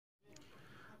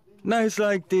Nights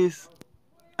like this,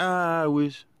 I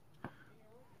wish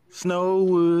snow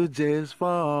would just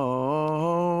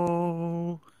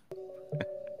fall.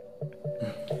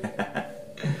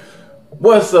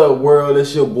 What's up, world?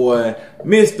 It's your boy,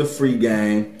 Mr. Free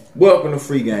Game. Welcome to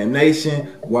Free Game Nation,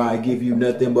 where I give you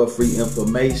nothing but free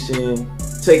information.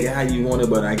 Take it how you want it,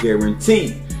 but I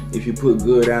guarantee if you put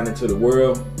good out into the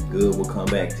world, good will come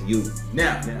back to you.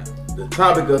 Now, the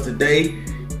topic of today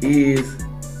is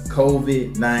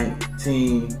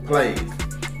COVID-19 plays.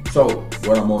 So,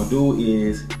 what I'm gonna do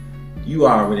is, you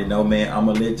already know, man, I'm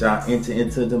gonna let y'all enter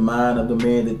into the mind of the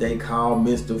man that they call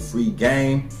Mr. Free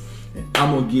Game. And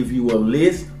I'm gonna give you a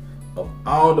list of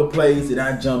all the plays that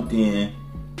I jumped in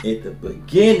at the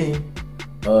beginning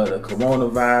of the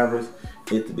coronavirus,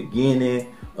 at the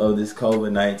beginning of this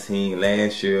COVID-19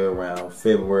 last year around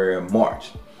February and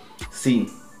March. See,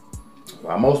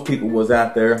 while most people was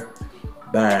out there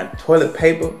buying toilet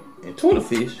paper and tuna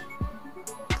fish,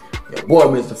 your boy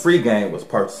Mr. Free Game was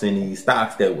purchasing these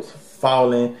stocks that was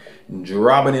falling,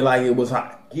 dropping it like it was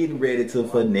hot, getting ready to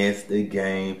finesse the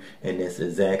game, and that's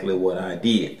exactly what I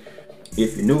did.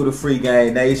 If you're new to Free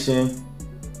Game Nation,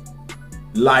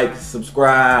 like,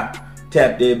 subscribe,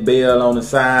 tap that bell on the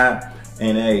side,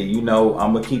 and hey, you know,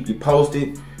 I'm gonna keep you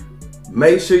posted.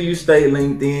 Make sure you stay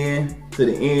linked in to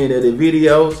the end of the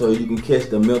video so you can catch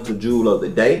the mental jewel of the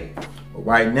day. But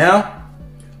right now,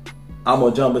 I'm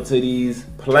gonna jump into these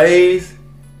plays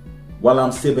while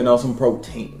I'm sipping on some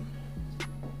protein.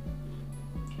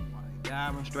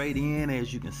 Diving straight in,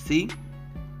 as you can see.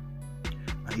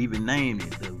 I even named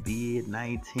it the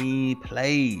Vid19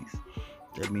 Plays.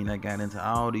 That means I got into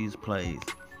all these plays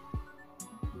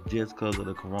just because of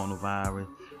the coronavirus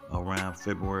around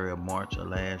February or March of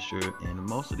last year. And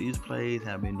most of these plays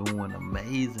have been doing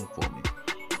amazing for me.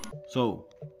 So,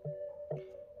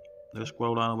 let's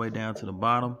scroll all the way down to the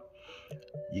bottom.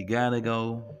 You gotta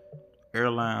go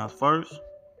airlines first.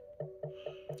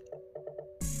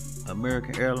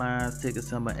 American Airlines ticker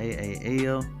symbol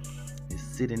AAL is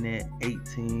sitting at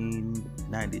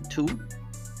 $18.92.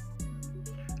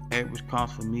 Average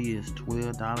cost for me is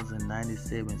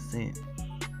 $12.97.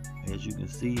 As you can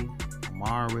see, I'm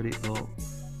already up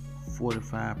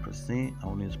 45%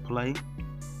 on this play.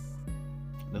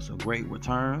 That's a great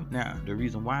return. Now, the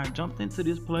reason why I jumped into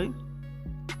this play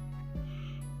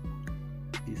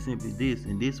is simply this,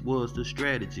 and this was the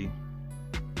strategy.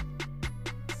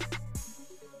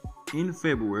 In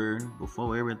February,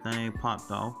 before everything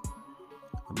popped off,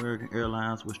 American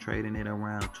Airlines was trading at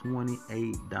around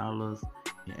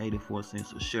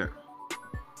 $28.84 a share.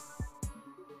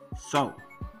 So,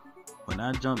 when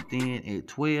I jumped in at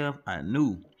 12, I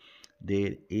knew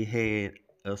that it had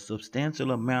a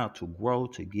substantial amount to grow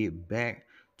to get back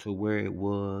to where it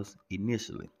was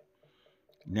initially.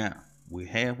 Now, we're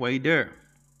halfway there.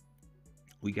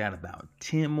 We got about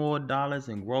 $10 more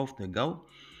in growth to go.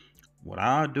 What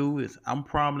I'll do is I'm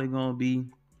probably going to be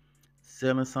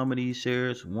selling some of these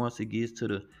shares once it gets to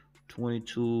the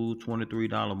 $22,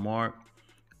 $23 mark.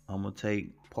 I'm going to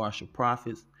take partial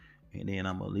profits, and then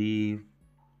I'm going to leave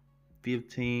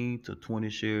 15 to 20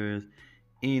 shares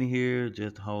in here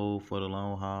just to hold for the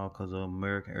long haul, because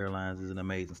American Airlines is an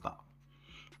amazing stock.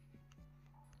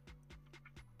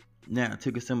 Now,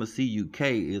 ticker symbol CUK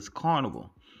is Carnival.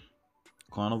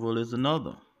 Carnival is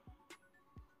another.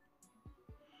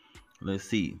 Let's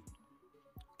see.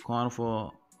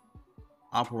 Carnival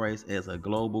operates as a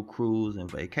global cruise and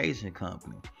vacation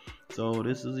company. So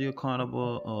this is your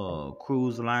Carnival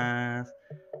cruise lines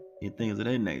and things of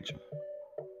that nature.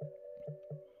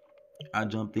 I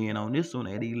jumped in on this one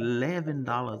at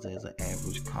 $11 as an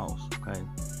average cost. Okay.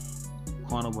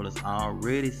 Carnival is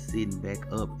already sitting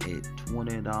back up at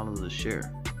 $20 a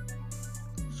share.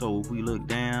 So if we look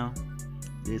down,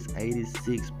 it's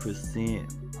 86%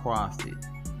 profit.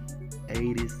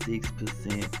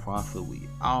 86% profit. We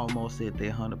almost at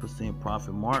that 100%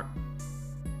 profit mark.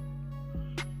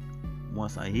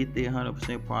 Once I hit that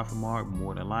 100% profit mark,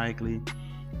 more than likely,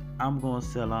 I'm going to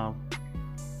sell off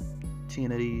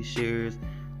 10 of these shares,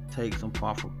 take some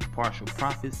partial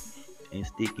profits, and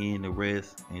stick in the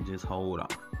rest and just hold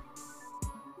off.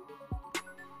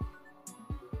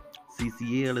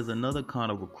 CCL is another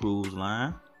Carnival cruise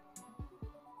line.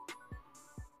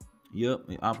 Yep,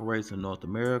 it operates in North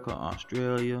America,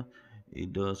 Australia.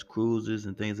 It does cruises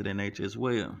and things of that nature as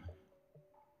well.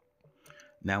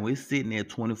 Now it's sitting at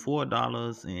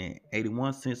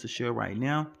 $24.81 a share right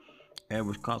now.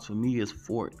 Average cost for me is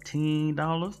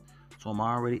 $14. So I'm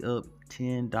already up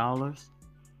 $10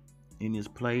 in this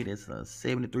play. That's a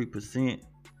 73%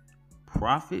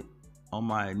 profit on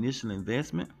my initial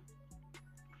investment.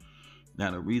 Now,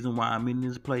 the reason why I'm in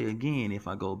this play again, if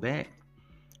I go back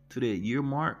to that year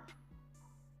mark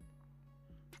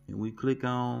and we click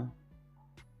on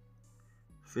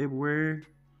February,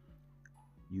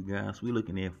 you guys, we're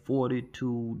looking at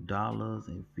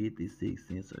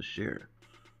 $42.56 a share,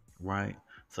 right?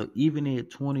 So even at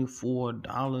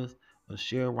 $24 a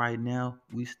share right now,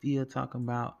 we still talking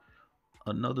about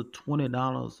another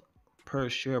 $20 per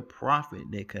share profit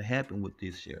that could happen with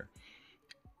this share.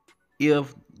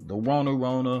 If the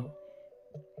Rona,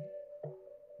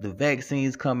 the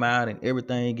vaccines come out and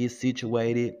everything gets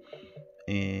situated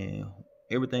and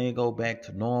everything go back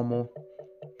to normal,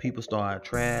 people start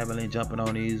traveling, jumping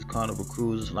on these Carnival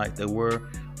cruises like they were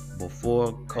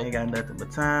before. Ain't got nothing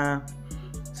but time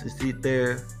to sit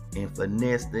there and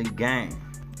finesse the game.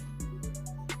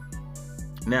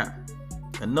 Now,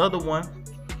 another one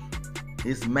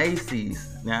is Macy's.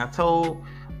 Now, I told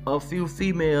a few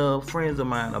female friends of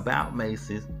mine about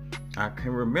Macy's. I can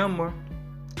remember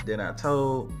that I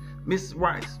told Miss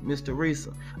Rice, Miss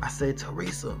Teresa, I said,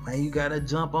 Teresa, man, you gotta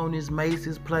jump on this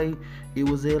Macy's play. It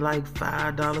was at like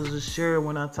 $5 a share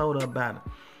when I told her about it.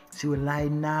 She was like,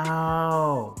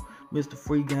 no, Mr.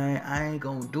 Free Game, I ain't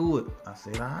gonna do it. I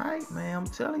said, all right, man, I'm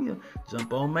telling you,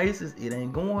 jump on Macy's. It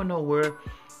ain't going nowhere.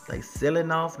 They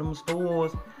selling off them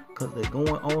stores because they're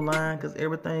going online, because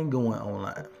everything going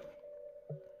online.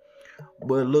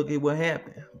 But look at what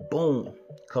happened. Boom.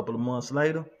 A couple of months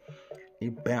later,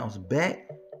 it bounced back.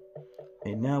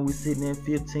 And now we're sitting at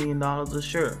 $15 a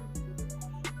share.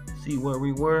 See where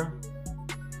we were?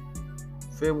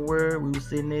 February, we were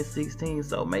sitting at 16.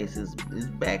 So Macy's is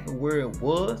back where it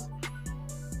was.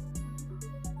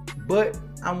 But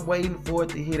I'm waiting for it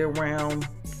to hit around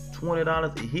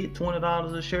 $20. It hit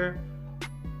 $20 a share.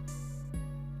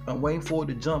 I'm waiting for it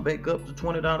to jump back up to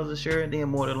 $20 a share. And then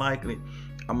more than likely,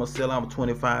 I'm going to sell out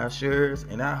 25 shares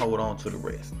and I hold on to the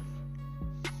rest.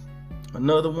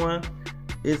 Another one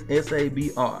is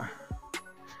SABR.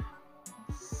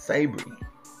 Sabre.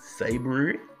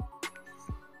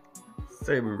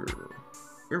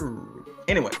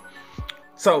 Anyway,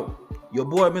 so your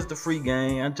boy Mr. Free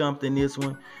Game, I jumped in this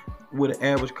one with an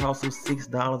average cost of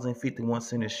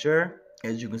 $6.51 a share.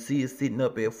 As you can see, it's sitting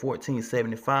up at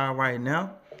 $14.75 right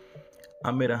now.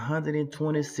 I'm at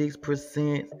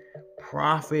 126%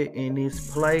 profit in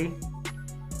this play.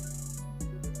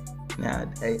 Now,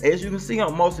 as you can see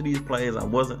on most of these plays, I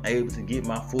wasn't able to get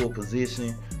my full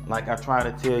position. Like I try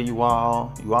to tell you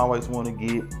all, you always want to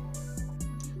get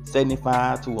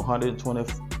 75 to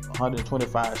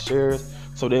 125 shares,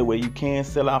 so that way you can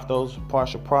sell off those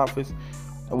partial profits.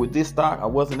 And with this stock, I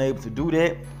wasn't able to do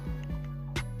that.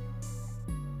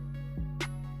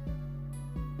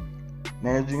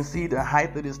 Now, as you can see, the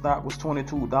height of this stock was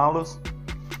 $22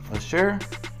 a share.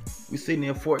 We're sitting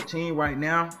at 14 right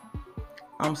now.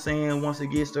 I'm saying once it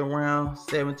gets to around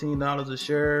 $17 a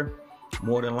share,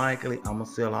 more than likely I'm gonna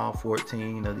sell all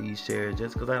 14 of these shares,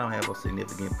 just because I don't have a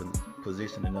significant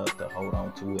position enough to hold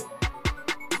on to it.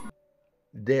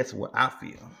 That's what I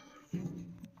feel.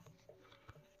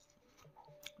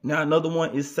 Now, another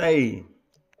one is Save.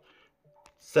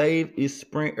 Save is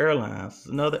Sprint Airlines. It's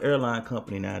another airline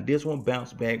company. Now, this one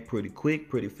bounced back pretty quick,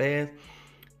 pretty fast,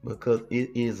 because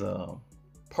it is a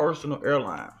personal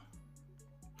airline.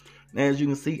 Now, as you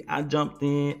can see, I jumped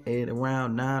in at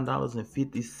around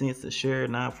 $9.50 a share,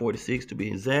 $9.46 to be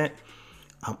exact.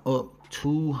 I'm up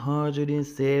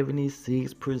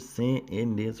 276%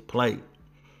 in this play.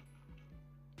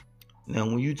 Now,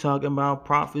 when you talking about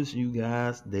profits, you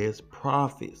guys, there's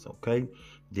profits, okay?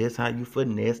 That's how you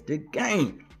finesse the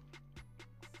game.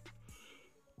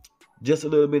 Just a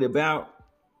little bit about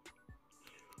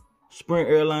Sprint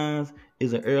Airlines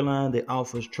is an airline that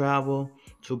offers travel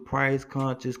to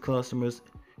price-conscious customers.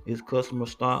 Its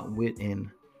customers start with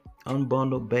an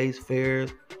unbundled base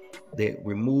fares that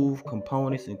remove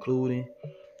components including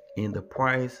in the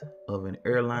price of an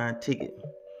airline ticket.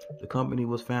 The company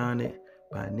was founded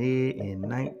by Ned in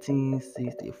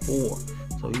 1964,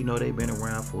 so you know they've been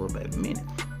around for about a minute.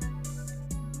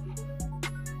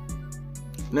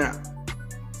 Now,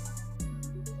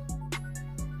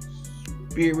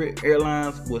 Spirit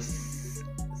Airlines was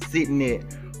sitting at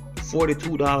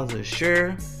 $42 a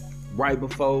share right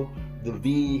before the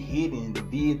Vid hit and the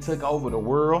Vid took over the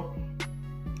world.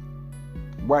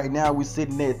 Right now we're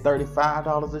sitting at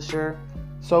 $35 a share,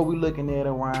 so we're looking at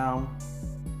around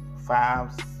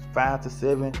 $5 to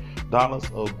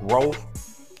 $7 of growth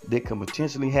that can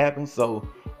potentially happen. So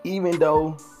even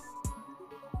though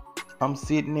I'm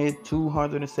sitting at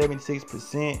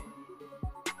 276%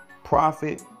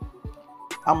 profit,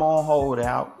 I'm gonna hold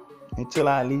out until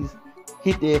I at least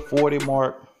hit that 40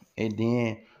 mark, and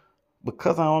then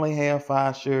Because I only have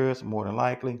 5 shares, more than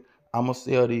likely, I'm going to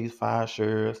sell these 5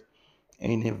 shares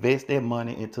and invest that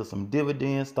money into some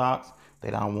dividend stocks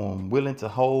that I'm willing to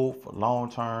hold for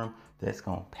long term, that's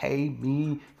going to pay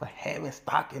me for having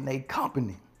stock in a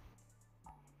company.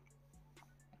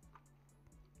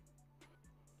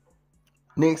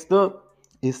 Next up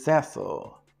is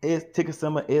Sasol, ticker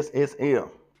symbol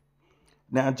SSL.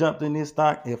 Now I jumped in this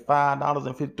stock at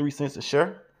 $5.53 a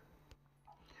share.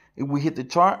 If we hit the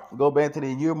chart, go back to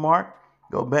the year mark,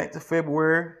 go back to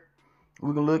February,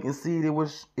 we can look and see it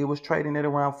was trading at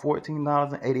around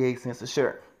 $14.88 a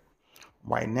share.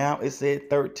 Right now it's at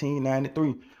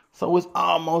 $13.93. So it's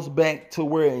almost back to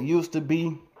where it used to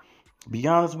be. Be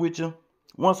honest with you,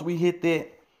 once we hit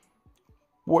that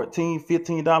 $14,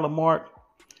 $15 mark,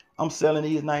 I'm selling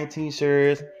these 19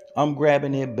 shares. I'm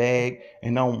grabbing that bag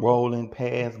and I'm rolling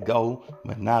past go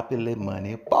Monopoly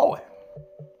money, boy.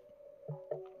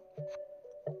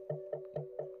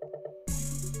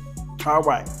 All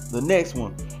right, the next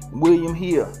one, William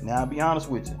Hill. Now I'll be honest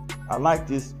with you, I like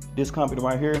this company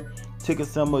right here, ticker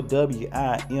symbol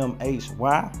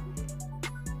WIMHY.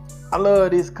 I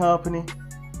love this company.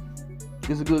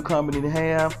 It's a good company to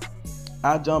have.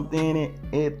 I jumped in it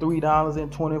at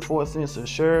 $3.24 a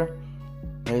share.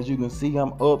 As you can see,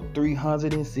 I'm up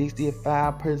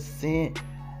 365%.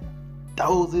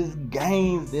 Those is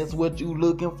gains. That's what you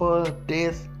looking for.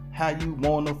 That's how you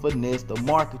want to finesse the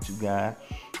market, you guys.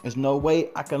 There's no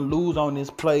way I can lose on this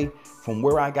play from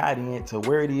where I got in to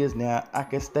where it is now. I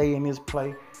can stay in this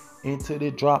play until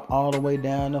it drop all the way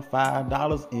down to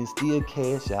 $5 and still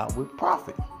cash out with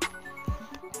profit.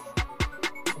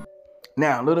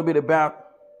 Now, a little bit about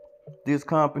this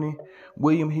company.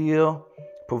 William Hill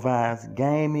provides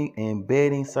gaming and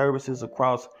betting services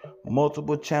across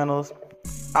multiple channels.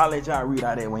 I'll let y'all read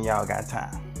out that when y'all got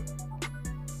time.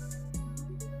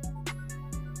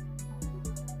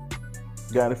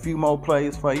 Got a few more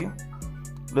plays for you.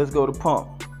 Let's go to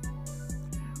Pump.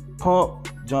 Pump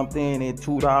jumped in at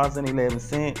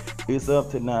 $2.11. It's up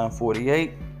to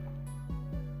 $9.48.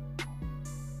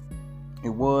 It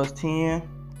was 10.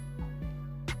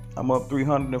 I'm up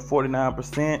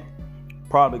 349%.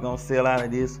 Probably gonna sell out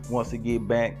of this once it get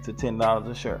back to $10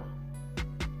 a share.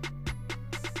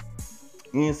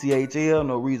 NCHL,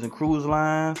 Norwegian Cruise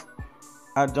Lines.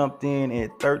 I jumped in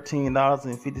at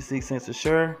 $13.56 a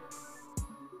share.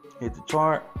 Hit the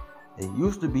chart. It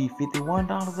used to be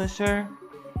 $51 a share.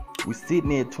 We're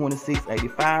sitting at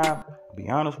 $26.85. Be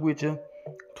honest with you,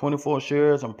 24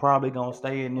 shares. I'm probably gonna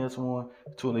stay in this one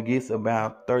till it gets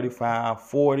about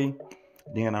 $35.40.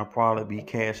 Then I'll probably be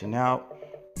cashing out,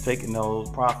 taking those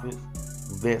profits,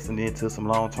 investing into some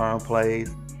long-term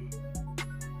plays.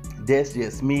 That's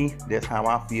just me. That's how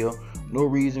I feel.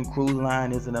 Norwegian Cruise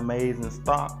Line is an amazing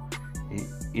stock. It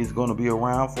is going to be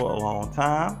around for a long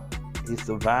time. It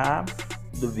survived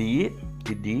the vid.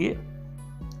 It did.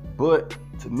 But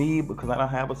to me, because I don't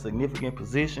have a significant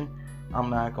position, I'm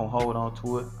not going to hold on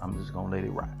to it. I'm just going to let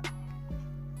it ride.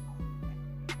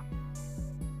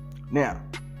 Now,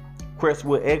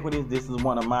 Crestwood Equities, this is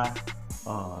one of my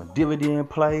dividend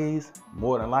plays.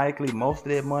 More than likely, most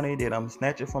of that money that I'm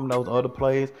snatching from those other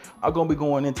plays are going to be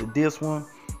going into this one.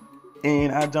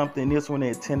 And I jumped in this one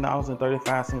at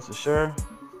 $10.35 a share.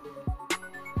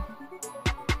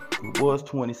 It was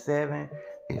 27.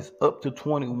 It's up to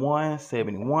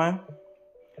 21.71.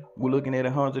 We're looking at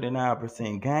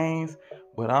 109% gains.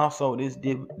 But also this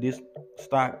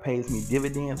stock pays me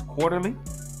dividends quarterly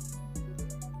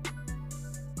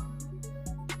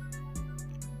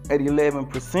at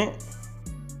 11%.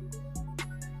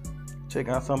 Check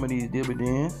out some of these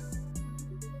dividends.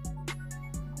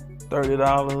 $30,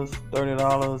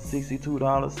 $62,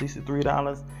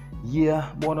 $63.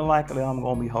 Yeah, more than likely I'm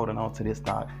going to be holding on to this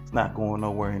stock. It's not going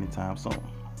nowhere anytime soon.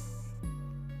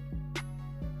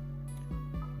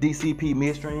 DCP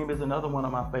Midstream is another one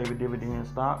of my favorite dividend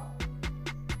stocks.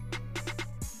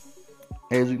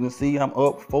 As you can see, I'm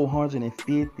up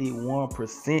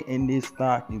 451% in this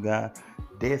stock, you guys.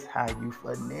 That's how you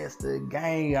finesse the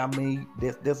game. I mean,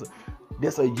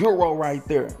 that's a euro right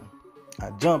there.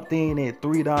 I jumped in at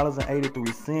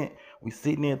 $3.83. We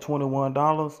sitting at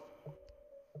 $21.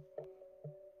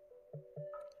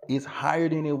 It's higher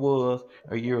than it was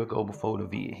a year ago before the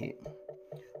vid hit.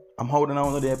 I'm holding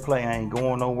on to that play. I ain't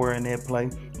going nowhere in that play.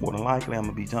 More than likely, I'm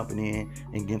going to be jumping in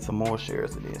and getting some more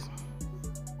shares of this.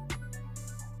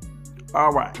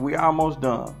 All right, we almost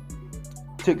done.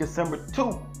 Ticker symbol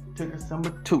 2. Ticker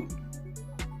symbol 2.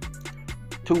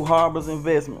 Two Harbors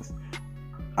Investments.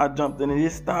 I jumped into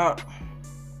this stock.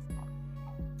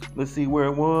 Let's see where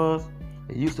it was.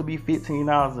 It used to be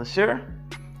 $15 a share.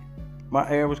 My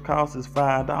average cost is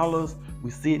 $5. We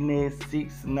sitting at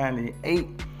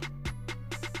 $6.98.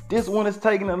 This one is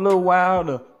taking a little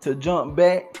while to jump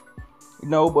back, you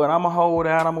know, but I'm going to hold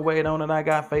out. I'm going to wait on it. I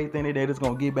got faith in it that it's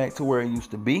going to get back to where it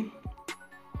used to be.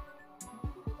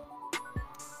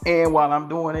 And while I'm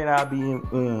doing it, I'll be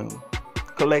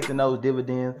collecting those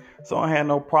dividends. So I have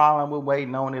no problem with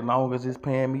waiting on it as long as it's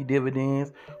paying me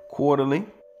dividends quarterly.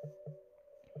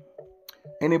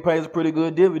 And it pays a pretty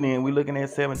good dividend. We're looking at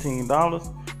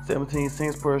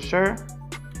 $17.17 per share.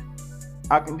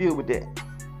 I can deal with that.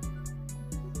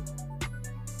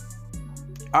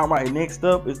 All right, next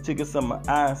up is ticker symbol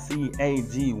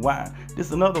ICAGY. This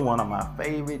is another one of my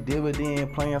favorite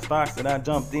dividend playing stocks that I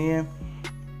jumped in.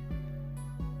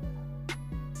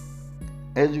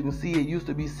 As you can see, it used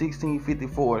to be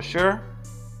 $16.54 a share.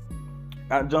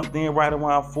 I jumped in right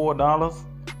around $4.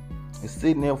 It's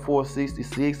sitting at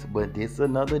 $4.66, but this is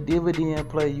another dividend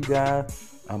play, you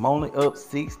guys. I'm only up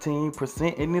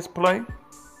 16% in this play.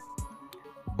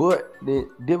 But the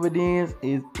dividends,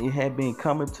 it had been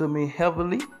coming to me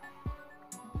heavily.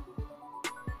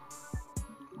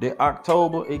 The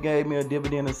October, it gave me a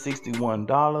dividend of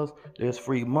 $61. There's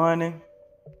free money.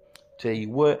 Tell you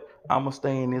what, I'm going to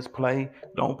stay in this play.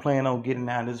 Don't plan on getting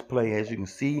out of this play. As you can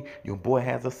see, your boy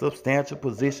has a substantial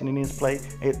position in this play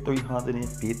at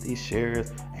 350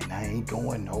 shares, and I ain't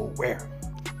going nowhere.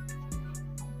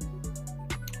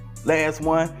 Last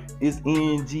one is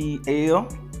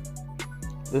NGL.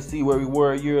 Let's see where we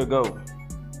were a year ago.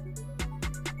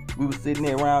 We were sitting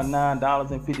at around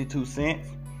 $9.52.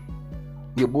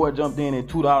 Your boy jumped in at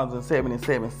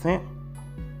 $2.77.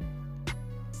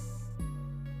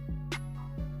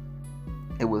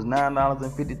 It was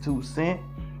 $9.52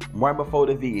 right before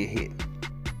the vid hit.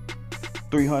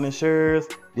 300 shares.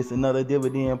 It's another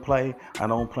dividend play. I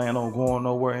don't plan on going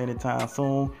nowhere anytime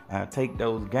soon. I take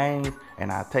those gains and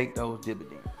I take those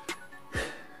dividends.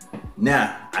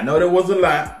 Now, I know there was a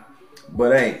lot,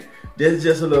 but hey, this is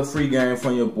just a little free game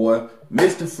from your boy,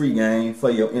 Mr. Free Game, for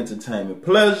your entertainment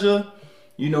pleasure.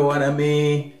 You know what I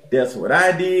mean? That's what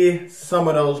I did. Some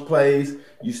of those plays,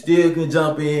 you still can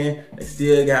jump in. They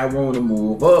still got room to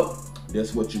move up.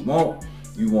 That's what you want.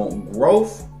 You want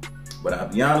growth. But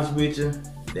I'll be honest with you,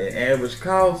 that average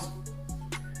cost,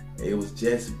 it was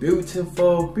just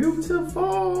beautiful,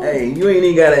 beautiful. Hey, you ain't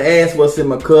even gotta ask what's in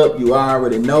my cup. You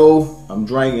already know. I'm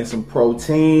drinking some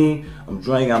protein. I'm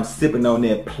sipping on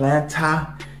that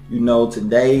Planta. You know,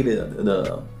 today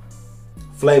the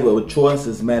flavor of choice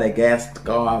is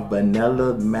Madagascar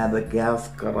vanilla.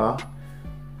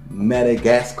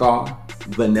 Madagascar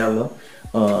vanilla.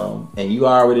 And you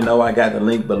already know I got the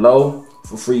link below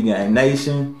for Free Game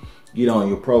Nation. Get on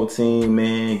your protein,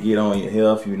 man. Get on your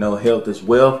health. You know, health is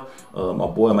wealth. My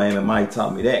boy, my man Mike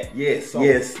taught me that. Yes,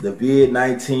 the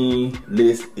Vid19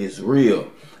 list is real.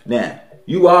 Now,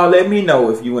 you all let me know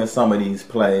if you in some of these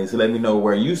plays. Let me know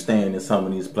where you stand in some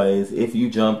of these plays. If you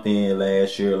jumped in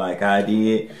last year like I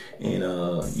did, and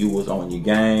you was on your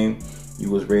game,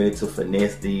 you was ready to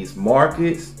finesse these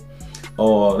markets.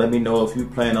 Or let me know if you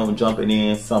plan on jumping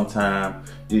in sometime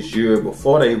this year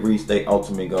before they reach their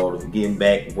ultimate goal of getting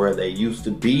back where they used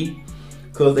to be,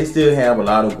 because they still have a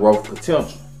lot of growth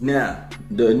potential. Now,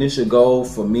 the initial goal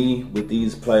for me with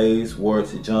these plays were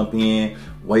to jump in,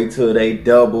 wait till they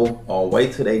double, or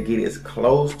wait till they get as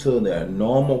close to their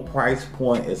normal price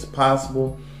point as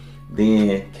possible,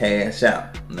 then cash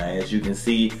out. Now, as you can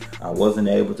see, I wasn't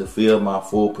able to fill my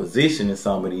full position in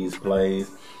some of these plays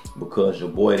because your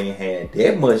boy didn't have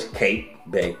that much cake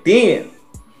back then.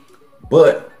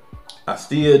 But I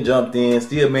still jumped in,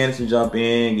 still managed to jump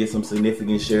in, get some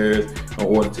significant shares in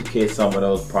order to catch some of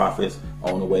those profits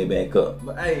on the way back up.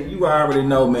 But hey, you already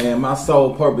know, man, my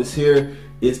sole purpose here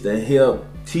is to help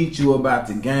teach you about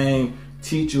the game,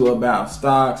 teach you about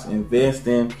stocks,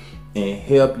 investing, and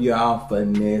help y'all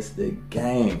finesse the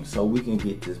game so we can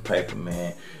get this paper,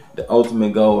 man. The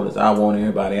ultimate goal is I want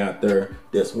everybody out there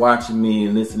that's watching me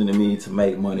and listening to me to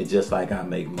make money just like I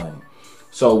make money.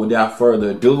 So without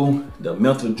further ado, the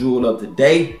mental jewel of the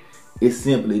day is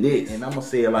simply this. And I'm going to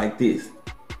say it like this.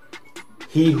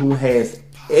 He who has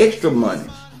extra money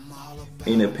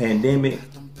in a pandemic,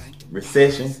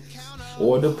 recession,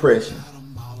 or depression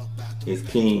is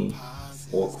king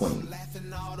or queen.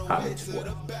 Holla at you.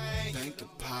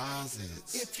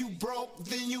 If you broke,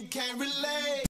 then you can't relate.